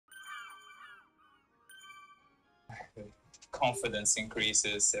Confidence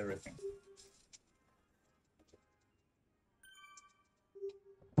increases everything.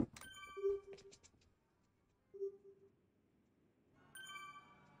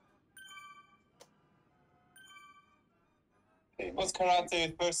 It was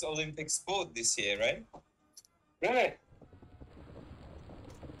karate first Olympic sport this year, right? Really?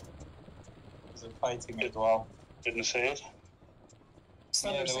 Was it fighting as well? Didn't see it.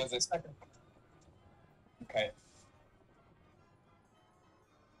 Yeah, there was a second. Okay.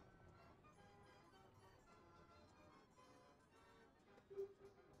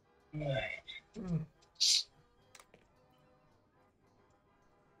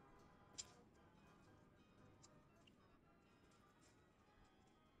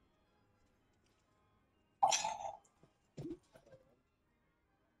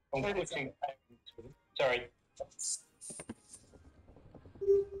 Sorry.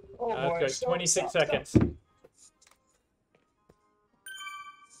 Oh Okay, 26 seconds.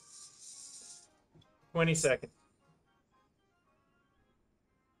 20 seconds.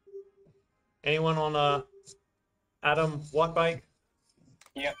 Anyone on Adam walk bike?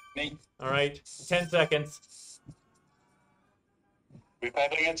 Yep, me. All right, 10 seconds. We're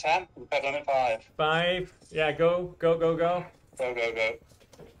pedaling at 10. We're pedaling at 5. 5. Yeah, go, go, go, go. Go, go, go.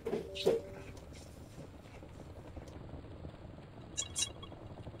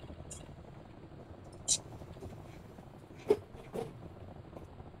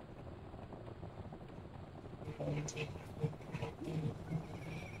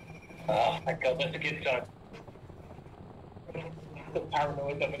 Oh, thank God, that's a good sign. The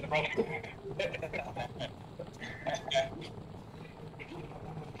paranoid I'm in the wrong.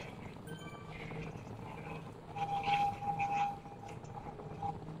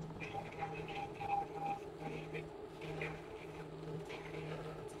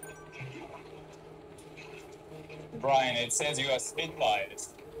 Brian, it says you are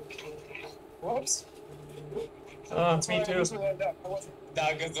Spitfires. Whoops. Me too.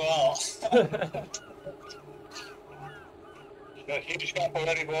 Doug as well. Got a huge gap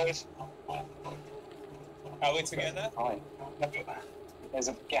already, boys. Are we together? Fine. There's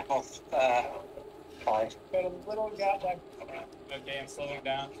a gap of 5. Got a little gap like. Okay, I'm slowing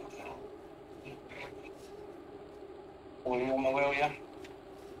down. All you on the wheel, yeah?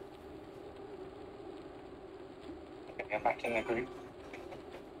 Okay, get back in the group.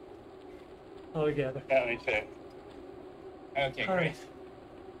 All together. Yeah, me too. Okay, All great. right.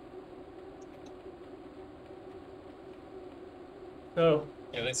 So,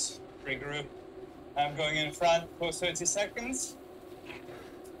 Okay, let's regroup. I'm going in front for 30 seconds.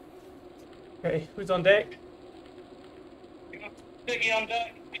 okay, who's on deck? Biggie on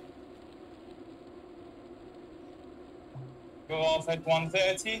deck. Go off at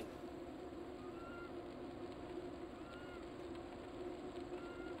 1:30.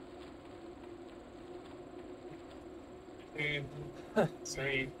 Two,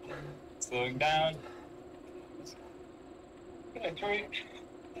 3, slowing down. Yeah, 3.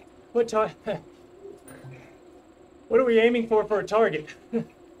 What time? What are we aiming for a target?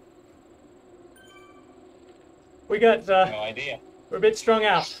 We got, No idea. we're a bit strung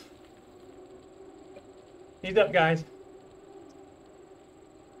out. He's up, guys.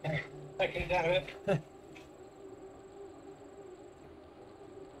 Second down a bit.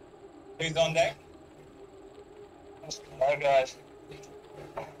 Who's on deck? Alright, guys.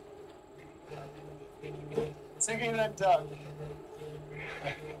 Thinking that Doug.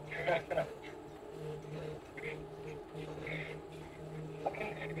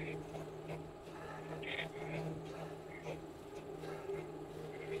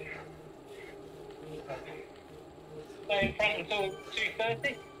 Stay in front until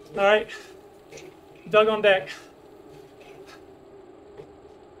 2:30. All right. Doug on deck.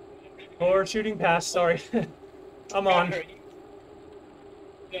 Or shooting pass, sorry. I'm on.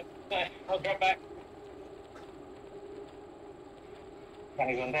 Yeah, I'll drop back.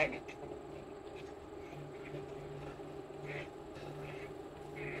 Danny's on deck.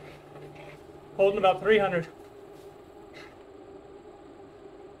 Holding about 300.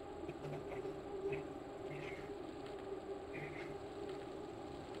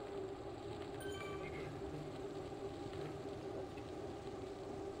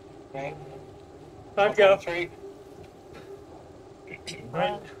 Okay. 5 go. 3. All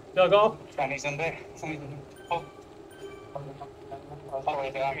right. Doug off. Danny's on deck. Oh. All the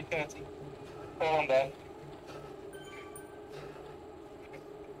way down. 30. 4 on deck.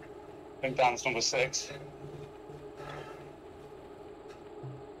 I think Dan's number 6.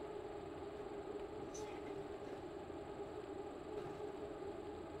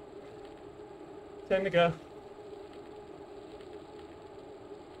 Time to go.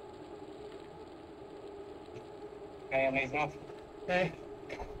 Okay, I'm easing off. Okay.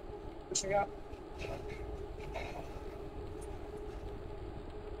 Pushing up.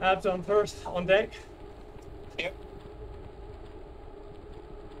 Abs on first, on deck. Yep.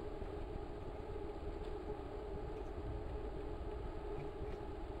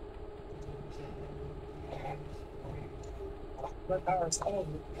 What power is all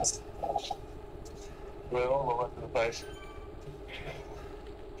We're all over the place.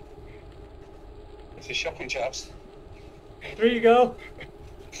 This is shocking, chaps. 3 to go.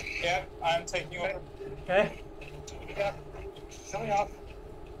 Yeah, I'm taking over. Okay. Yeah. Coming off.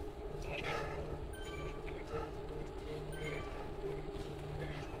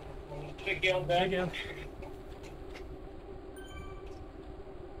 Biggie on deck. Again.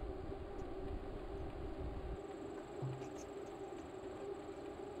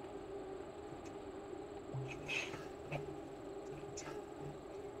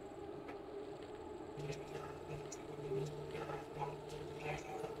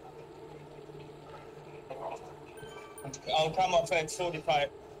 I'll come off at 45.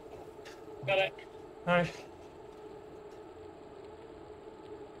 Got it. All right.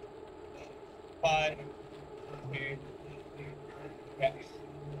 5, 2, yeah.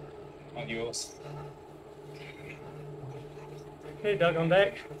 On yours. Okay, Doug on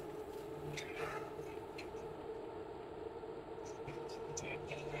deck.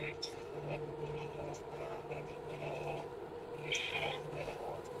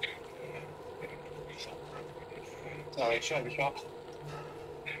 Sorry, show the shot.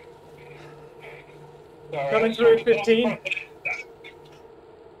 Coming through 15.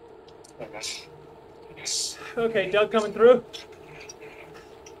 Okay, Doug coming through.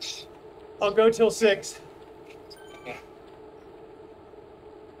 I'll go till 6.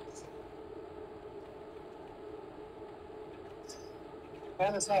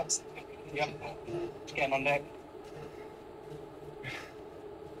 Where is next? Yep. Getting on deck.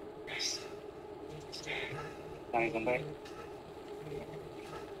 Danny's on deck.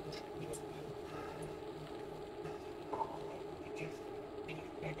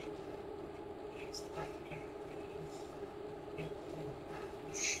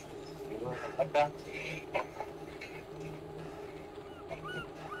 Okay.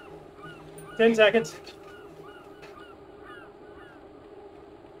 10 seconds.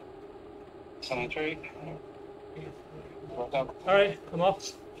 Coming through. Well done. All right, I'm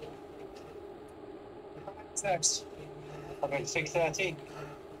off. What's next? I'll go to 6:30.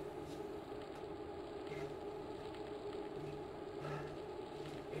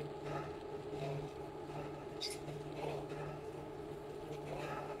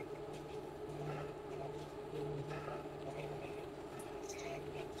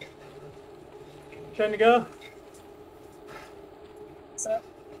 Time to go. Set.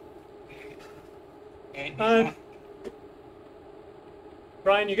 Okay. 5.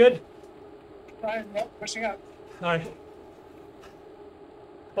 Brian, you good? Right, yep, pushing up. All right.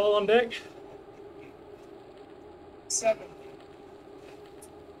 Paul on deck. 7.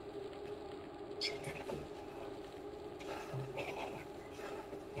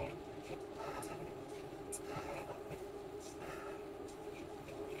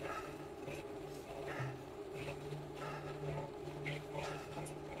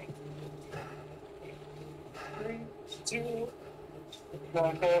 Three, 2.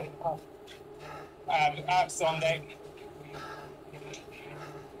 Going clear. Abs on deck.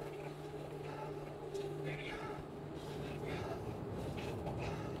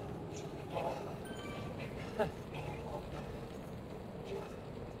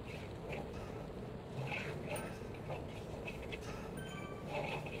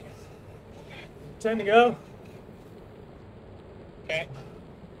 Time to go. Okay.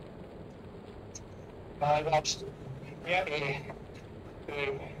 5 ups. Yeah, 3,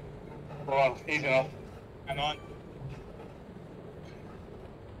 2, 1. Easy enough. I'm on.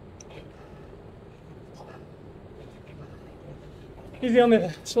 Easy on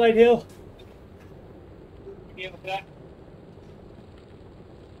the slight hill. You able for that?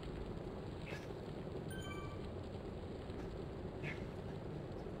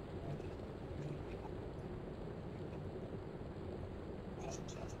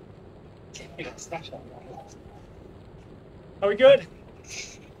 You got smash that. Are we good?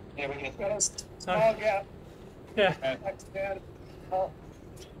 Yeah, we can. All Oh, right. yeah. Yeah, Next down. Oh,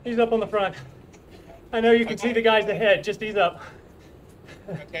 he's up on the front. I know you can see the guys ahead. Just ease up.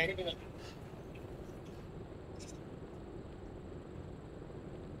 okay.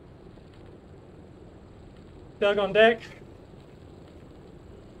 Doug on deck.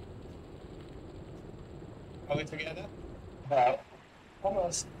 Are we together? Right.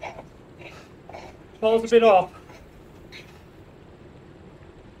 Almost. Paul's a bit off.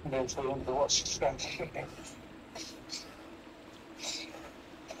 No, so I wonder what's strength.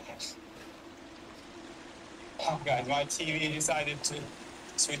 Oh god, my TV decided to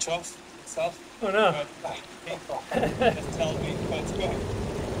switch off itself. Oh no. Just tell me what's going.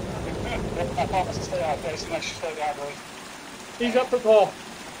 I promise to stay out there, so let's slow down, boys. He's up for Paul.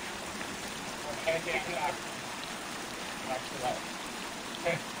 Okay, yeah, yeah. Actually, right.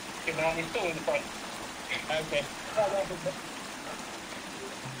 Good man, he's still in the front. Okay.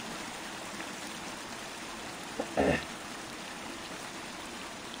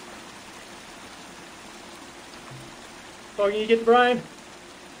 Paul, can you get to Brian?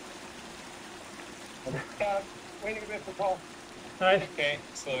 Waiting a bit for Paul. All right. Okay,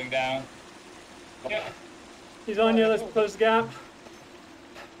 slowing down. Yeah. He's on you. Let's close the gap.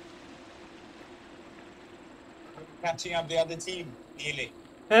 Catching up the other team, nearly.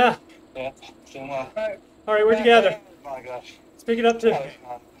 Yeah. Yeah, doing well. All right, we're together. Oh my gosh. Let's pick it up to.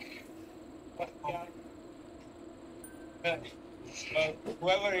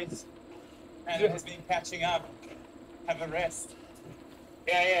 Whoever is and has been catching up, have a rest.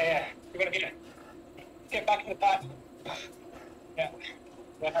 Yeah. You're gonna get back in the pack. Yeah.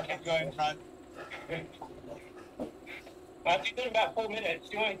 I can go in front. I've been doing about 4 minutes.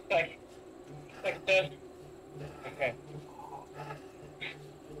 Do you want me to take a turn? Okay.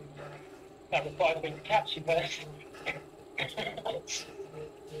 That requires me to catch you first.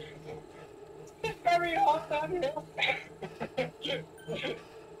 It's very hard down here.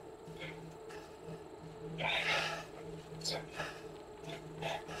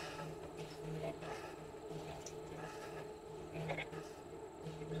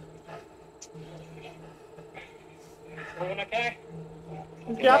 Everyone okay?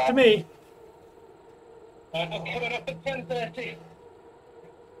 Gap to me. I'm coming up at 10:30.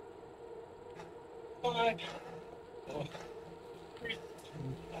 5. 3.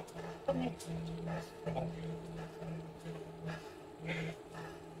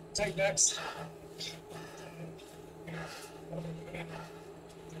 Take next.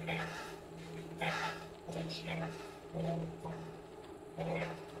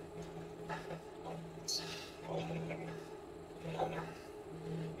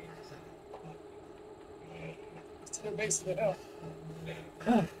 To the base of the hill.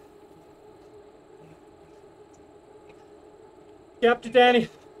 Gap to Danny.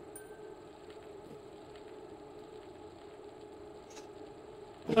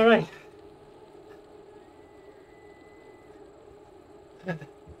 All right.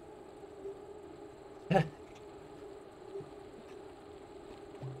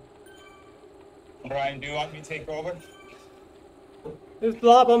 Brian, do you want me to take over? There's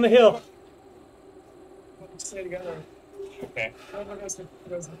Blob on the hill. Stay together. Okay. I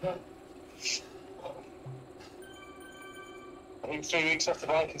think 3 weeks off the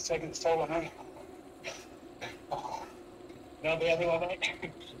bike is taking its toll on me. No, the other one, mate.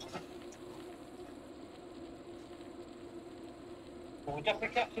 Well, we're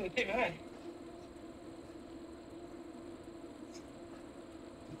definitely capturing the team, eh?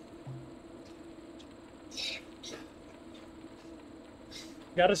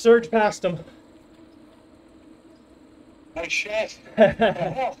 Got to surge past him. No shit.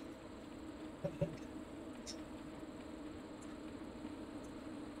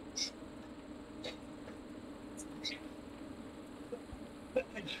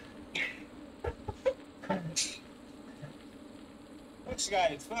 Push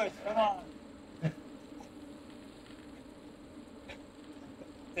guys, push, come on.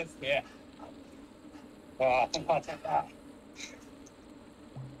 Just, yeah. Oh, I think I'll take that.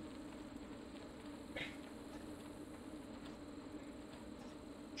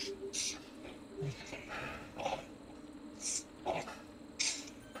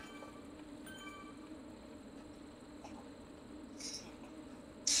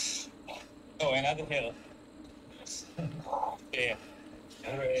 Oh, another hill. Yeah.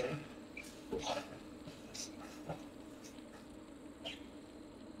 Right.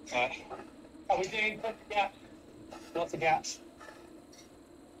 Are we doing plenty of gaps? Lots of gaps.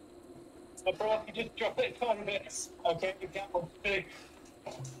 So, bro, if you just drop it a tiny bit. Okay, you gap on 2.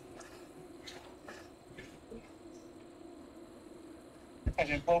 And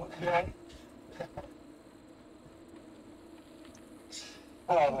then Paul, right?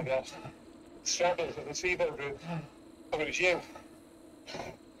 Oh my gosh. Struggled with the SIVO route. Oh, it was you.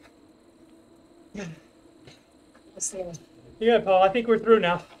 You got it, Paul. I think we're through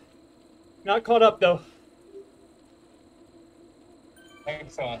now. Not caught up though.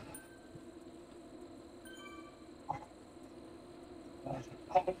 Excellent.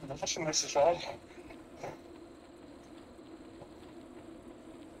 The fishing list is right.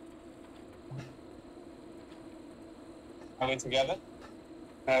 Are we together?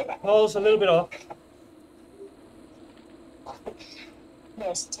 Paul's a little bit off.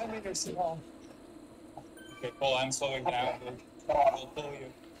 No, it's 10 meters too long. Okay, Paul, I'm slowing down. We'll pull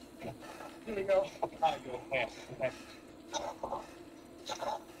you. Here we go. Oh, you're okay. Okay.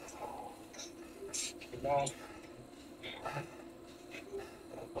 Keep going.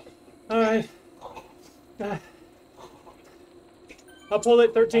 All right. I'll pull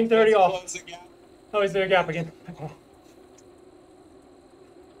it 13:30 off. Close the gap. Oh, is there a gap again? Okay.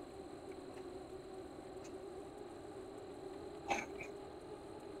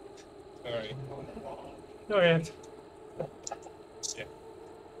 Sorry. Okay. Shit.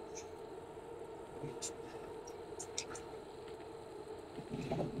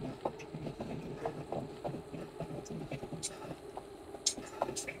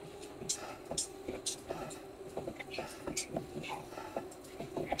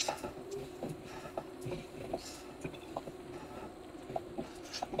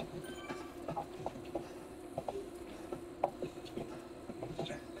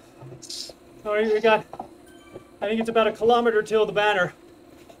 All right, we got, I think it's about 1 kilometer till the banner.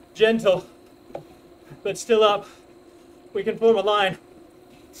 Gentle, but still up. We can form a line.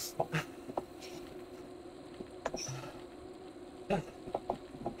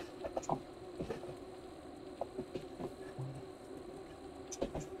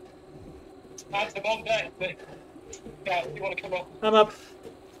 That's the one deck. Yeah, you want to come up? I'm up.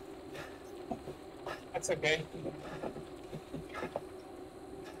 That's okay.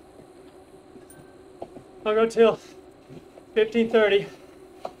 I'll go till 15:30.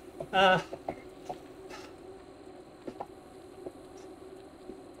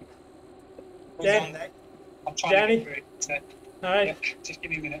 Who's Dan- on deck? I'm trying Danny? to get through it. All right. Yeah, just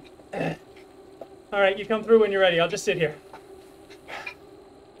give me a minute. All right, you come through when you're ready. I'll just sit here.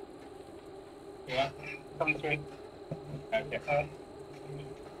 Yeah. Coming through. Okay.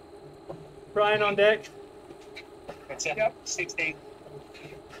 Brian on deck. That's it. Yep. 16.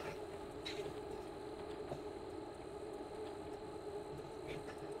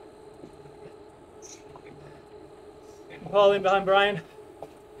 Paul in behind Brian.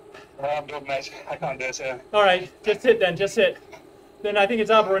 I'm good, mate. I can't do it, sir. All right, just sit then, just sit. Then I think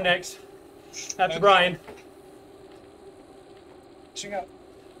it's Alvaro next, after Okay. Brian. Pushing up.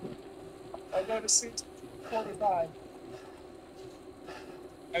 I'll go to seat 45.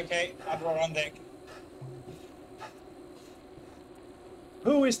 Okay, Admiral on deck.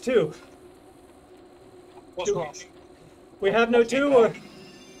 Who is 2? What's Two. wrong? We have no 2 or?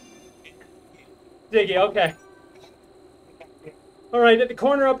 Ziggy, okay. All right, at the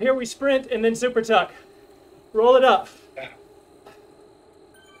corner up here we sprint and then super tuck. Roll it up.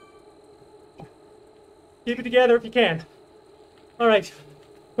 Keep it together if you can. All right,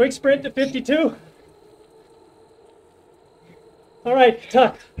 quick sprint to 52. All right,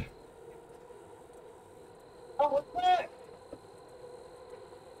 tuck. Oh, what's that?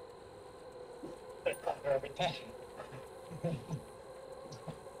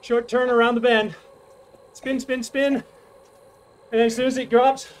 Short turn around the bend. Spin, spin, spin. And then as soon as it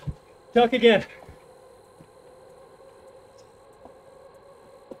drops, tuck again.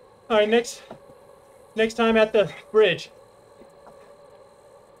 All right, next time at the bridge.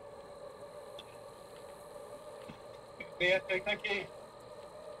 Yeah, thank you.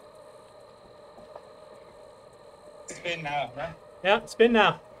 Spin now, right? Yeah, spin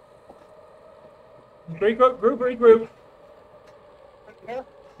now. Regroup, regroup. Here?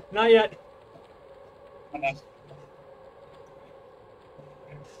 Not yet.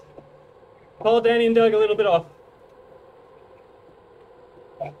 Paul, Danny, and Doug a little bit off.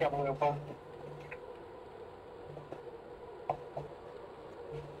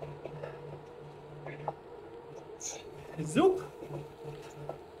 Zoop.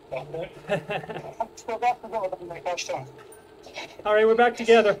 All right, we're back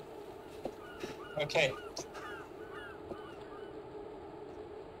together. Okay.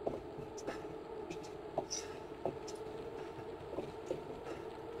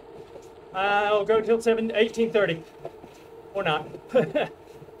 I'll go till 18:30, or not.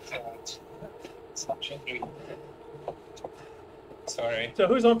 Sorry. So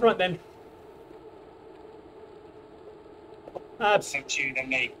who's on front then? Abs. You than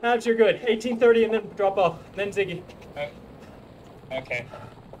me. Abs, you're good. 18:30 and then drop off. Then Ziggy. Oh, okay.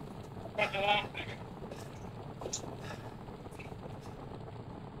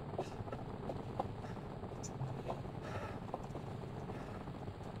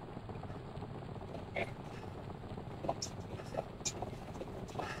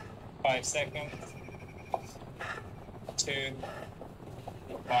 5 seconds. 2,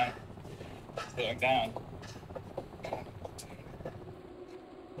 1. Slowing down.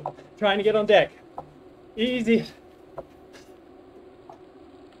 Trying to get on deck. Easy.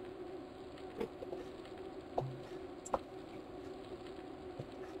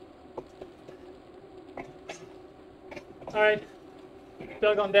 All right.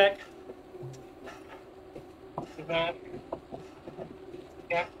 Doug on deck.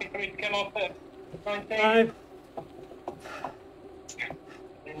 Yeah, come off the 19. 5.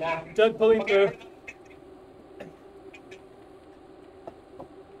 And now, Doug pulling through.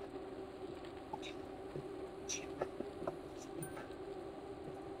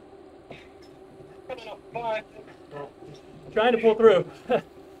 coming up 5. Trying to pull through.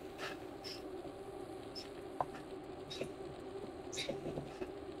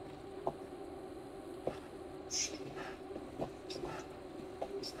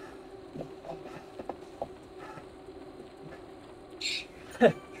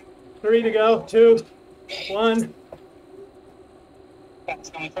 3 to go. 2, 1. That's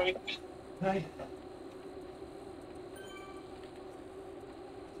coming through. Right.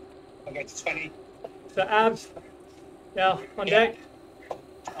 I'll go to 20. So abs. Yeah, on deck.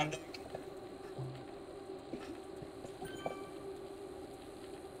 On deck.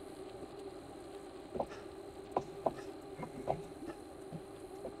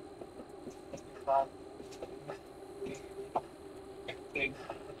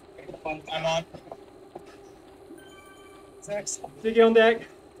 I'm on. 6. Ziggy on deck.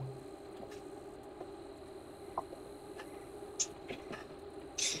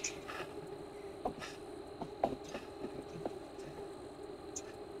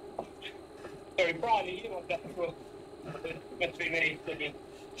 Sorry, Brian, are you on deck as well? Meant to be me. Ziggy.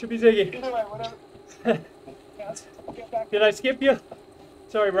 Should be Ziggy. Either way, whatever. Yes, get back. Did I skip you?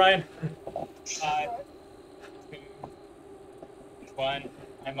 Sorry, Brian. 5, 2, 1.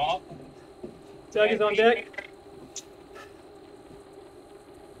 I'm off. Doug is on deck.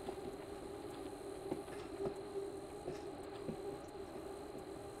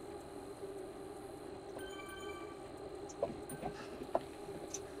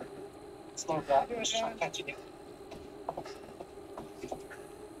 Slow down. Just try to catch it.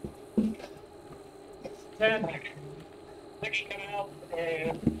 10. Ziggy coming out.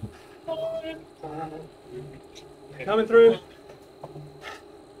 Coming through.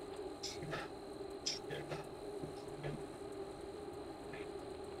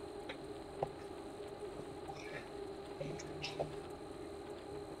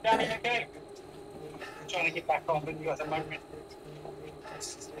 Danny, okay? I'm trying to get back on, but you got a moment.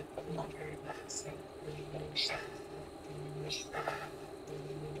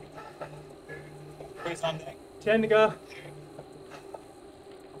 Who's on deck? 10 to go.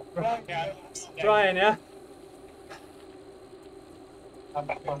 Yeah, I'm on deck. Brian, yeah? I'm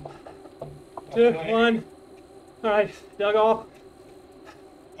back on. 2, 1. All right, Doug off.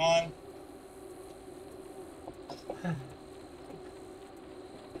 On.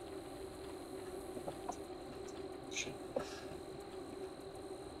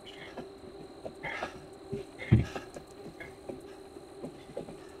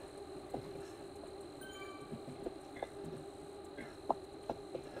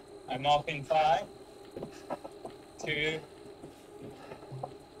 I'm off in 5, 2,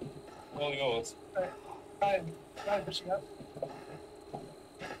 all yours. Ryan pushing up.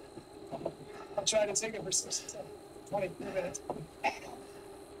 I'll try to take it for 23 minutes.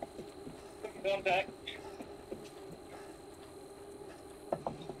 On deck.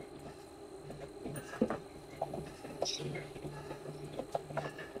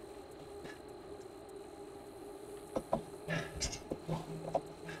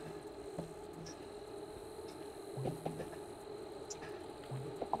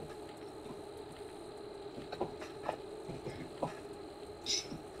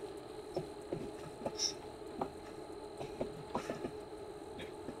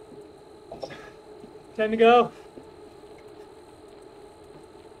 Ten to go.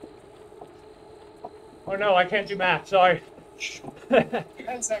 Oh no, I can't do math, sorry.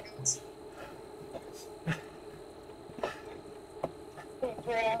 10 seconds.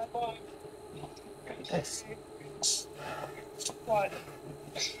 One.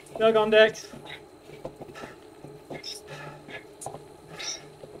 Doug on deck.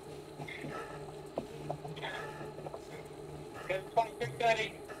 Get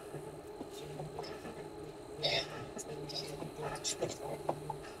 23:30.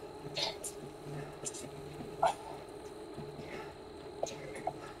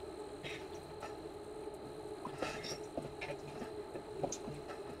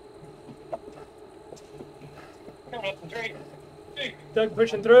 Coming up in 3, 2. Doug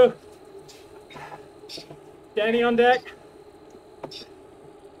pushing through. Danny on deck.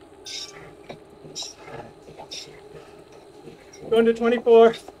 Going to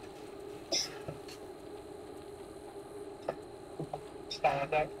 24. Stand on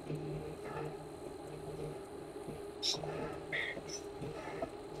deck.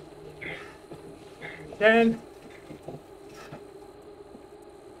 10.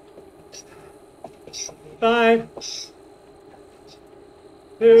 5.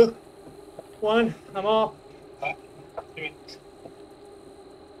 2. 1. I'm off. Back. Do it.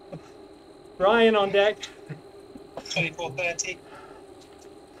 Brian on deck. 24:30.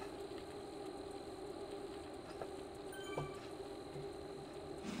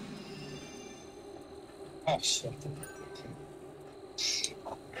 Oh shit.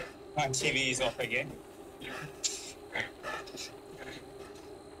 My TV is off again.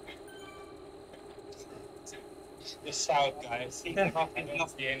 Just shout, guys. Yeah. I don't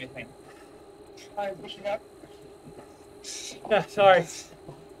see anything. I'm pushing up. Yeah, sorry.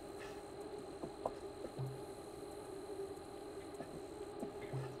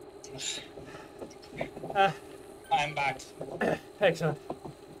 I'm back. Excellent.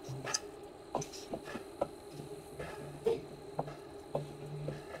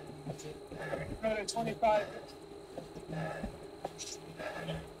 Right at 25.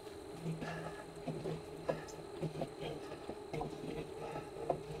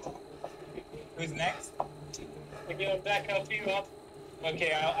 Who's next? If you're on deck, I'll you up.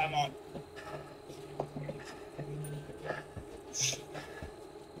 Okay, I'm on.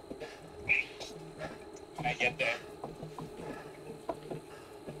 Can I get there?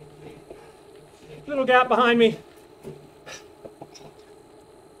 Little gap behind me.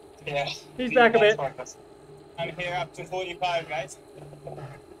 Yeah. He's back a bit. I'm here up to 45, guys.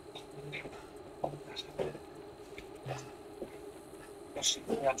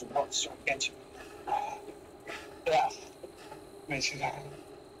 You have to watch to get you. Yeah. Makes you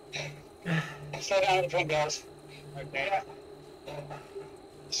slow down at the front, guys. Okay.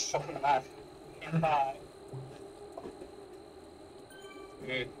 Something mad. In 5.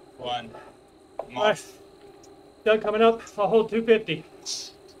 Good. 1. Right. Doug coming up. I'll hold 250.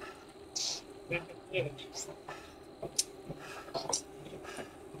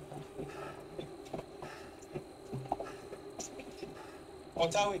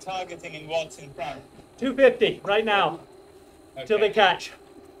 What are we targeting and what's in front? 250 right now. Till they catch.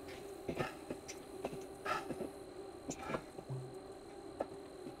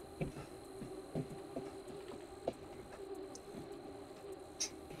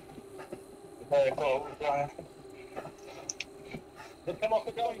 Very cool. Come off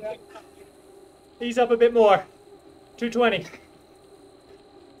the going now. He's up a bit more. 220.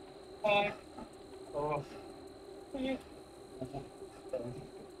 Oh.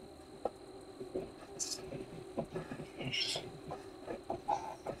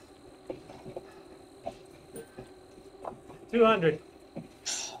 200.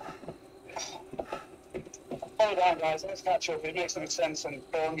 Hold on, guys. Let's catch up. It makes some sense and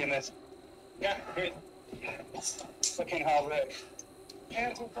going in this. Yeah, good. Looking hard work.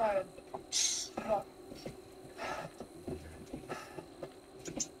 Hands will fly. Come on.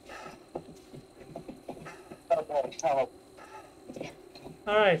 Help.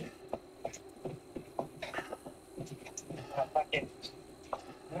 All right. Back in.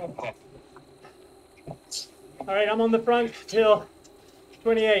 Okay. All right, I'm on the front till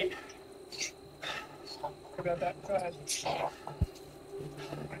 28. About that. Go ahead.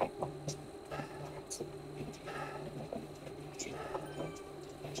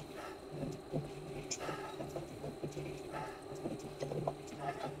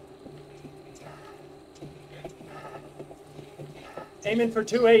 Aiming for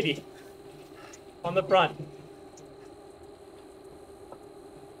 280 on the front.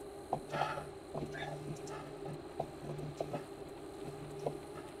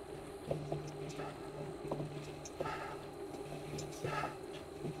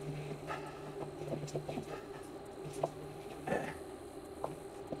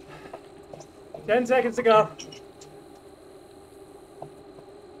 Ten seconds to go.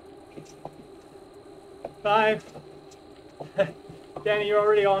 5. Danny, you're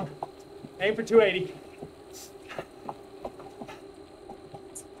already on. Aim for 280.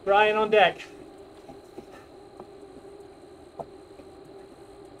 Brian on deck.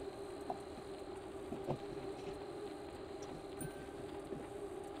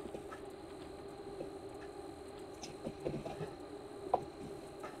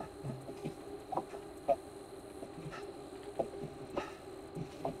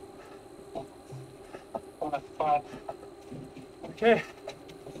 Okay.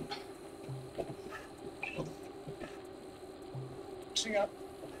 Pushing up.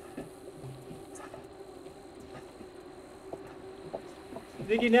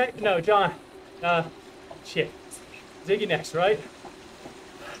 Ziggy next? No, John. Shit. Ziggy next, right?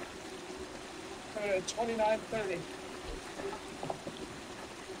 29:30.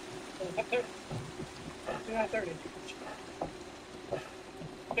 29:30.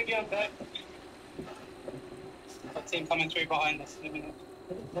 Ziggy on deck. Got team coming through behind us in a minute.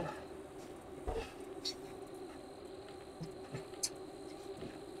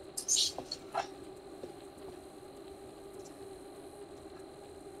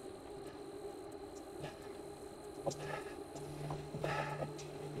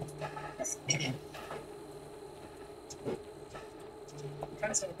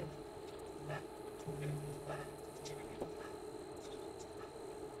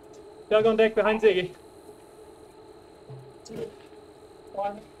 Doug on deck behind Ziggy. 2,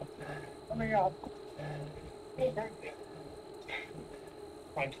 1. Coming up.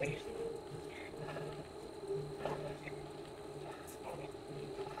 Right, please.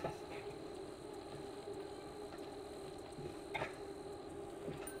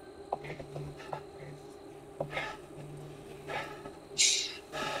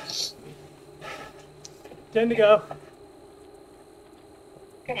 Ten to go.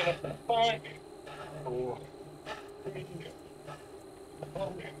 Come on, 5, 4,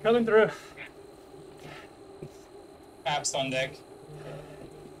 Coming through. Apps on deck.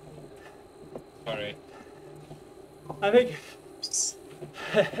 Sorry. I think.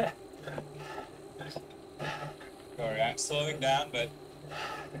 Sorry, I'm slowing down, but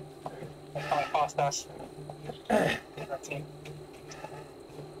they're coming past us. That's it.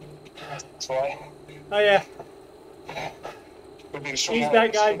 That's why. Oh yeah. We've been strong Ease out,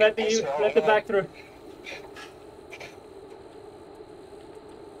 back, guys. strong Let out, the back through.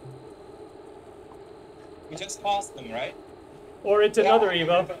 we just passed them, right? Or it's another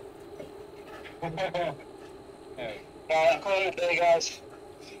Evo. No. Alright, I'm calling it there, guys.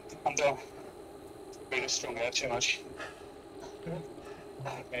 I'm done. Really strong out too much.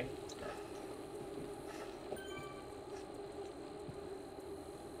 Okay.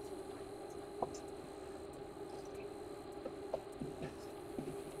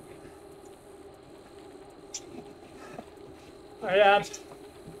 Alright, Abs.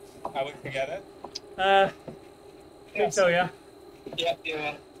 Are we together? Think so, yeah. Yeah,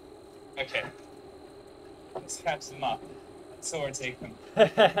 yeah. Okay. Let's catch them up. Let's overtake them.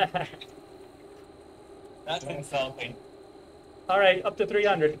 That's insulting. Alright, up to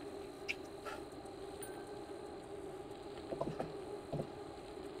 300.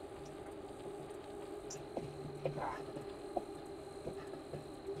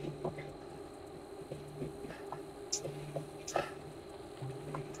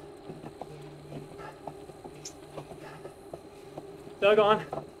 Doug on.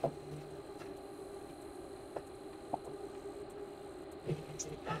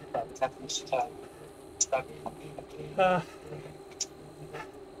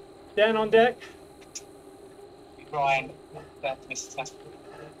 Dan on deck. Brian, that's Mr. Test.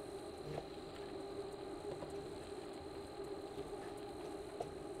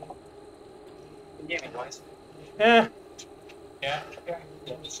 Can you hear me, guys? Yeah. Yeah?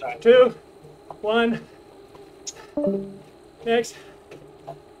 Yeah, sorry. 2, 1. Next.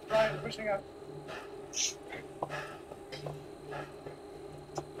 Brian, pushing up.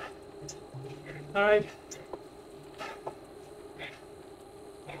 Alright.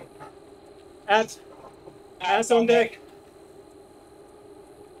 Ats on deck.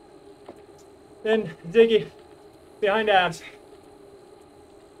 Then Ziggy behind Abs.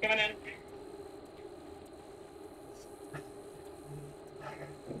 Coming in.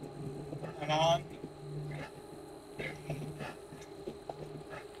 I'm on.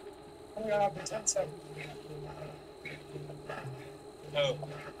 Coming up in 10 seconds. Oh,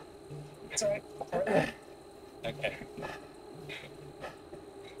 It's alright. okay.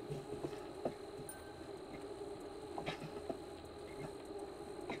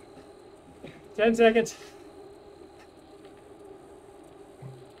 10 seconds.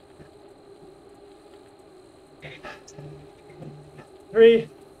 Three.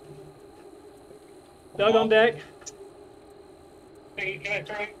 Doug on deck. Biggie, coming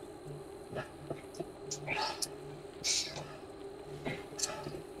through.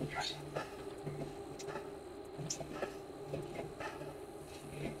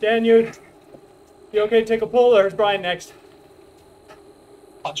 Dan, you okay to take a pull, or is Brian next?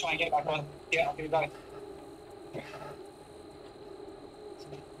 I'll try and get back on. Yeah, I'll give you back.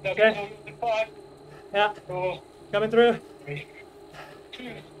 Okay. 5, Yeah, 4, coming through. 3,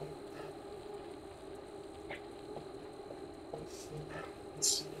 2.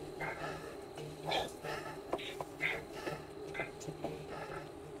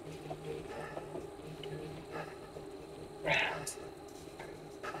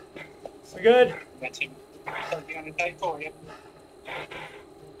 We good? That's him. Something on the day for you.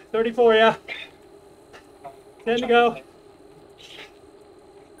 34, yeah. 10 to go.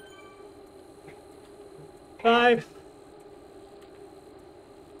 5.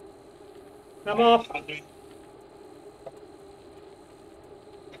 I'm off.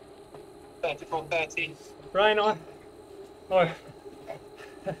 34-30. Brian on. Or.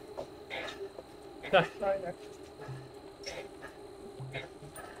 Right there.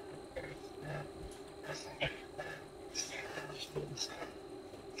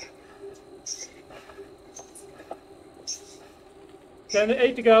 Ten to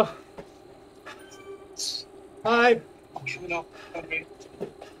 8 to go. 5. Coming off. Okay.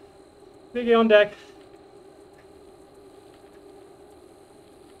 Biggie on deck.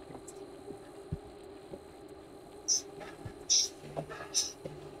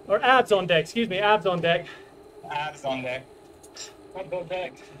 Or abs on deck, excuse me, abs on deck. Abs on deck. Abs on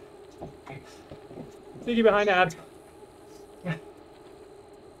deck. Biggie behind abs.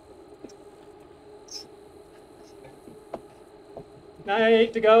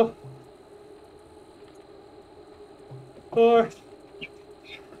 9-8 to go. 4.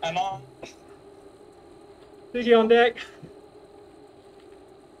 I'm on. Biggie on deck.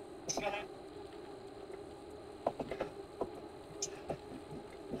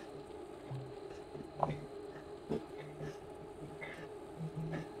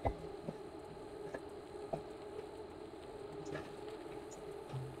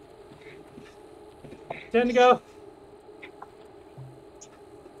 Ten to go.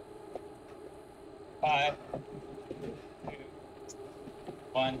 5, 2,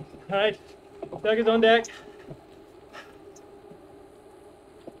 1. All right. Doug is on deck.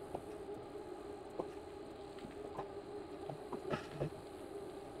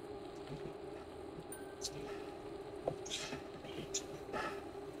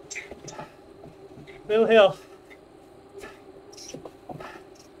 Bill Hill.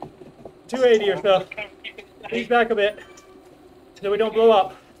 280 or so. Ease back a bit so we don't blow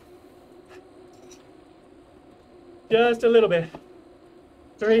up. Just a little bit.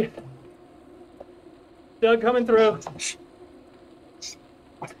 3. Doug coming through.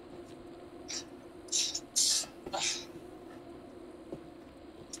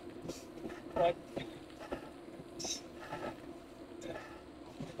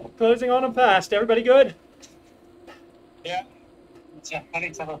 Closing on them fast. Everybody good? Yeah. Yeah, I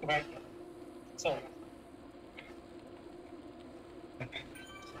need to have a look about it. Sorry.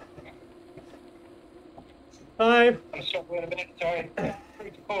 Five, I'm shot with a minute, sorry. 3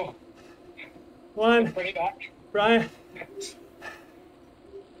 to 4. 1. Bring it back. Brian.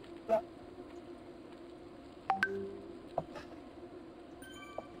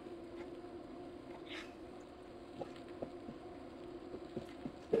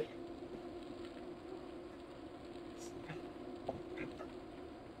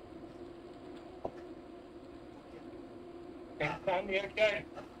 Dan, you okay?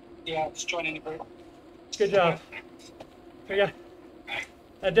 Yeah, just joining the group. Good job. We got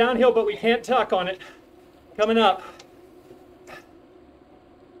a downhill, but we can't tuck on it. Coming up.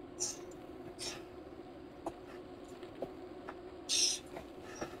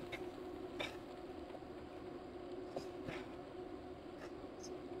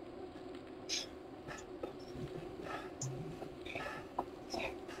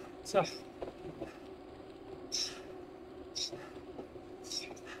 So.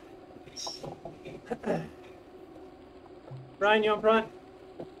 Brian, you on front?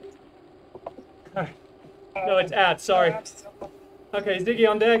 All right. No, it's abs, sorry. Okay, Ziggy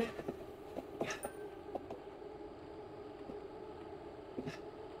on deck.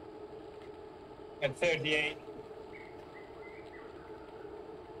 At 38.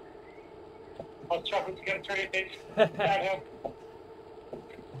 I was struggling to get through it. Downhill.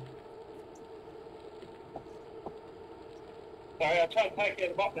 Sorry, I'll try to take it at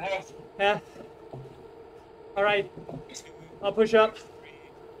the bottom of the house. Yeah. All right. I'll push up. 3.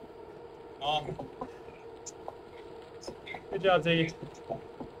 On. Good job, Ziggy.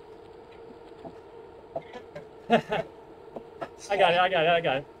 I got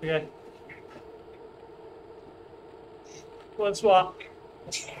it. Okay. One swap.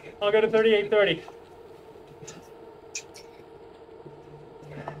 I'll go to 38:30.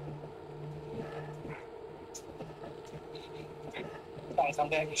 Guys, I'm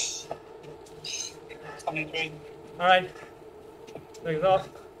there. Coming through. All right. Take it off.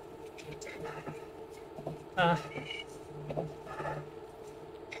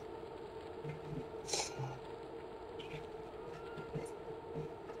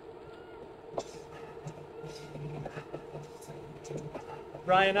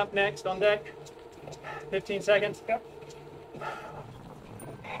 Brian up next on deck. 15 seconds. Yep.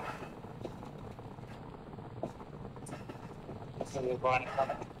 So we're going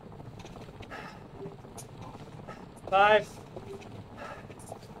coming. 5.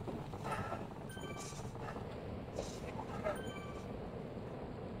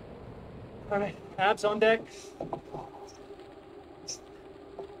 All right, abs on deck.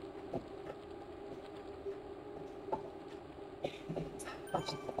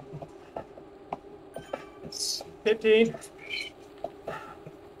 $15.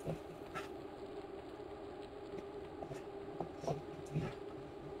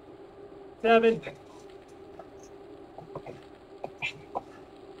 7.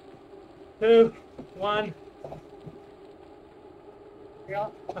 2, 1. Yeah.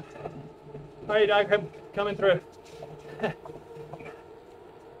 All right, Doc, I'm coming through.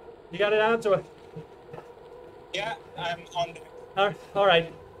 You got it out, or? Yeah, I'm on deck. All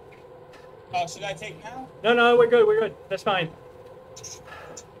right. Oh, should I take now? No, we're good. We're good. That's fine.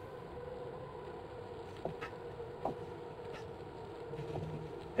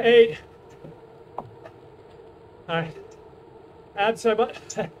 Eight. All right. Add so much.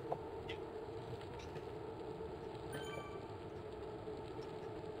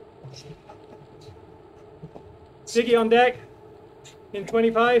 Ziggy on deck in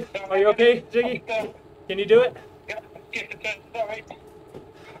 25. Are you okay, Ziggy? Can you do it? Sorry.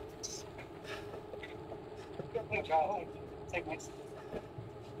 Take this.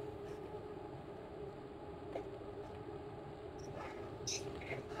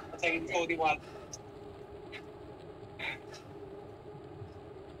 Take 41.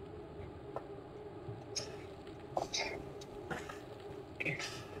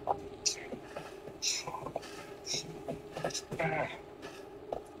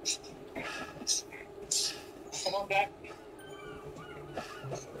 Come on back.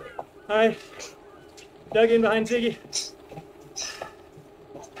 All right. Dug in behind Ziggy.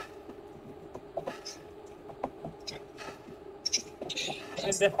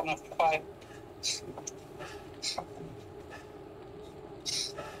 And Come off the 5.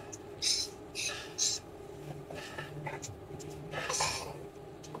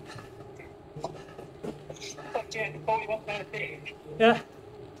 Okay, 41.30. yeah.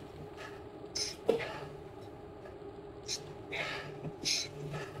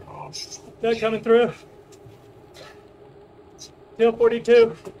 Doug coming through. Still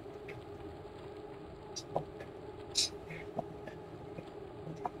 42.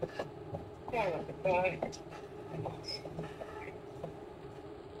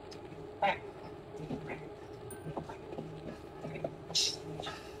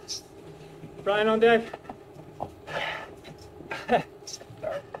 Brian on deck.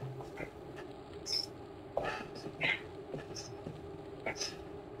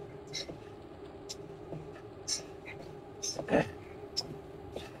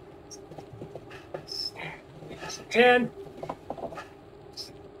 Ten.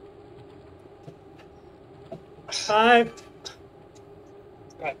 5.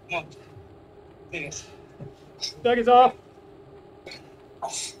 Right, come on. Please. Doug is off.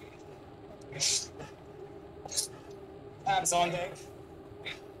 Abs on deck.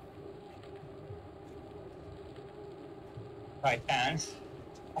 Right hand.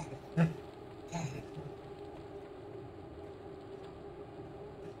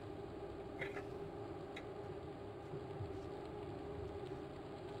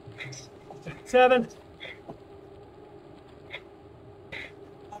 Seven.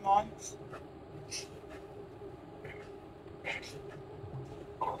 I'm on.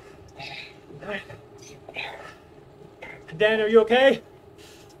 Dan, are you okay?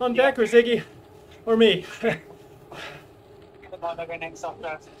 On deck or Ziggy? Or me? Come on, they're going soft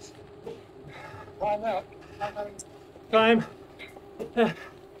glasses. Climb out. Time.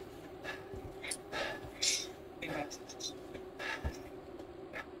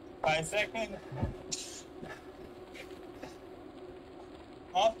 5 seconds.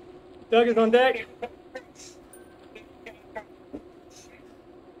 Off. Doug is on deck.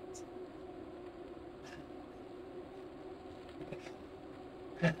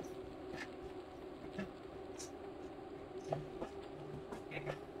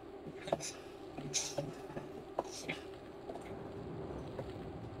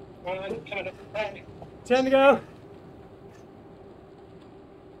 Coming up. 10 to go.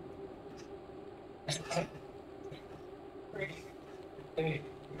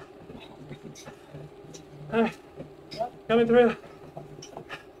 Coming through.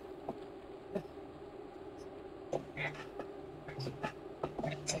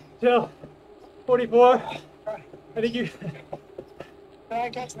 Still 44. I think you Try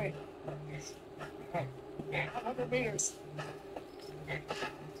and catch me. 100 meters.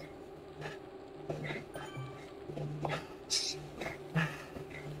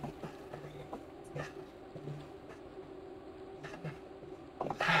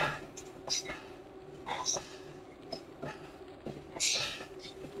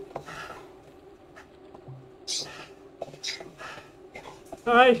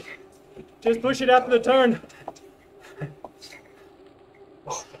 All right, just push it after the turn.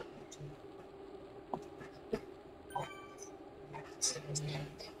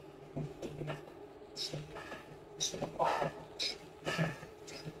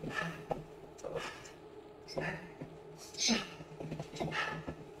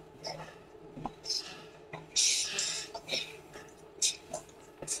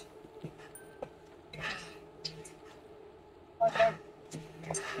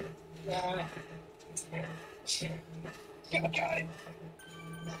 Okay.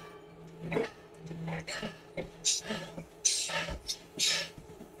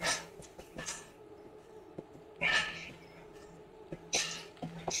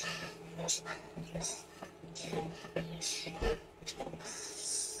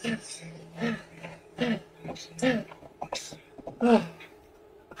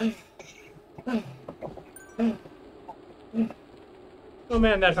 Oh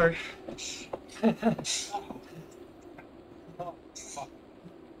man, that hurt.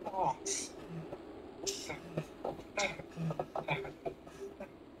 Oh.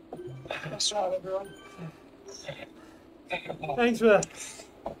 Nice job, everyone. Thanks for that.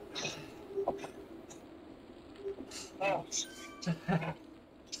 Oh.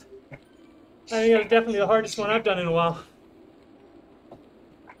 I think that was definitely the hardest one I've done in a while.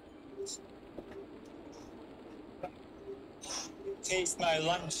 Taste my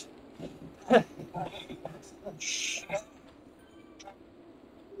lunch.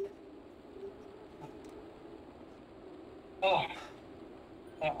 Oh.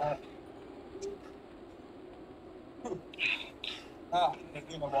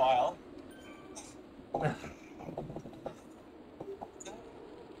 It's been a while.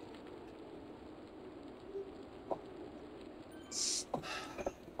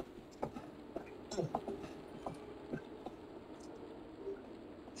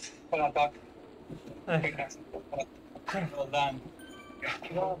 Well done, Doug. Well done.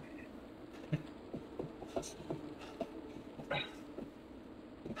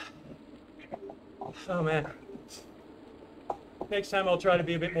 Oh man. Next time I'll try to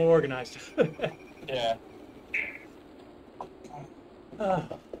be a bit more organized. Yeah. Ah.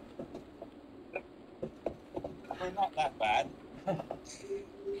 We're not that bad.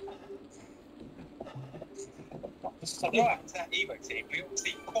 So what happened to that Evo team? We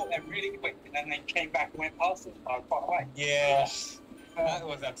obviously caught them really quick and then they came back and went past us by quite a way. Yeah. That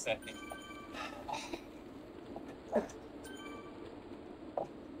was upsetting.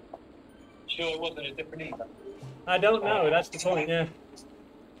 Sure it wasn't a different Evo. I don't know, that's the point, yeah.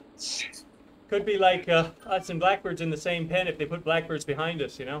 Could be like us and blackbirds in the same pen if they put blackbirds behind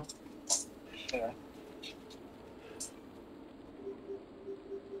us, you know? Yeah.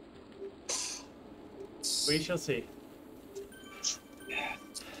 We shall see.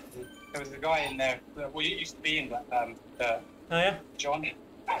 There was a guy in there, well, you used to be in that, Oh yeah? John.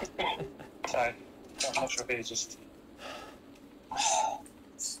 So, I'm not sure if he was just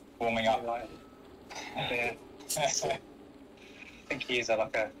Warming up. like, yeah. I think he is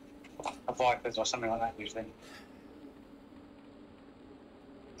like a Vipers or something like that usually.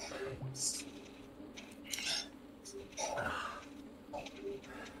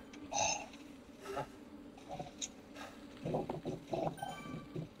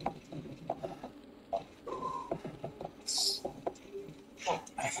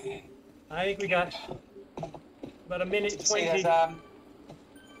 I think we got about a minute See, 20.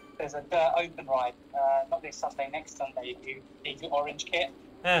 there's a dirt open ride, not this Sunday, next Sunday, if you need your orange kit.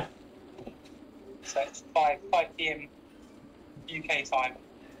 Ah, So it's 5 p.m. UK time,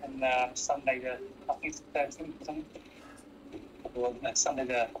 and Sunday the, I think it's the 13th or something. Or no, Sunday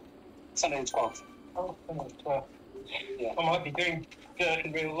the 12th. Oh, 12. Yeah. I might be doing dirt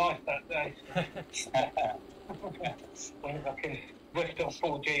in real life that day. When I can lift on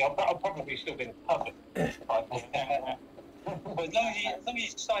 4G, I'll probably still be in a pub. But as long as you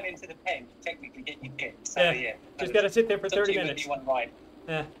sign into the pen, you technically get your kit. So Yeah. yeah. just gotta sit there for It's up to 30 you whether minutes. you want to ride.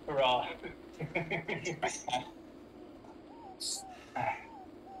 Yeah. Hurrah.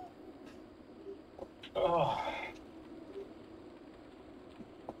 Oh.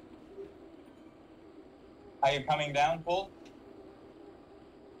 Are you coming down, Paul?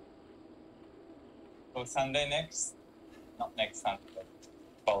 For Sunday next? Not next Sunday.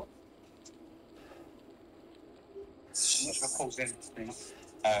 That's what calls in.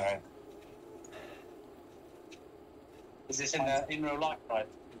 Alright. Is this in real life, right?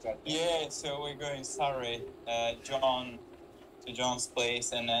 Yeah, so we're going Surrey, to John's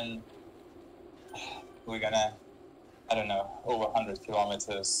place, and then we're gonna, I don't know, over 100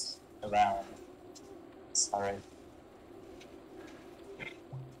 kilometers around Surrey.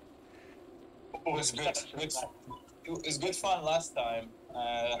 It was good. It was good fun last time.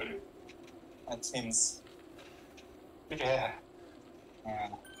 At Tim's. Yeah. Yeah.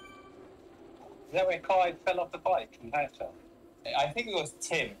 Is that where Kai fell off the bike and hurt himself? I think it was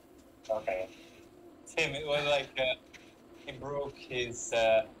Tim. Okay. Tim, it was like he broke his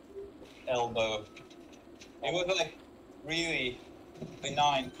elbow. It was like really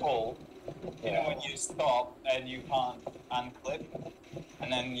benign fall. You know, when you stop and you can't unclip,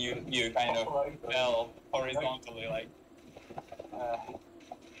 and then you kind of fell horizontally, like.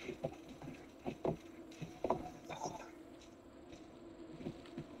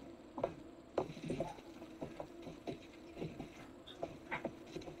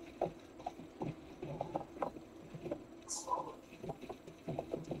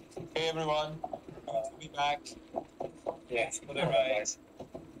 Hey everyone, good to be back. Yes. For the ride.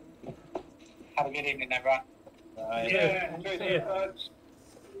 Have a good evening, everyone. Bye. Yeah, enjoy See ya. the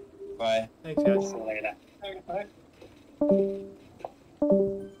Bye. Thanks, guys. See you later.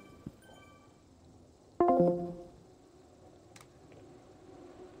 Bye.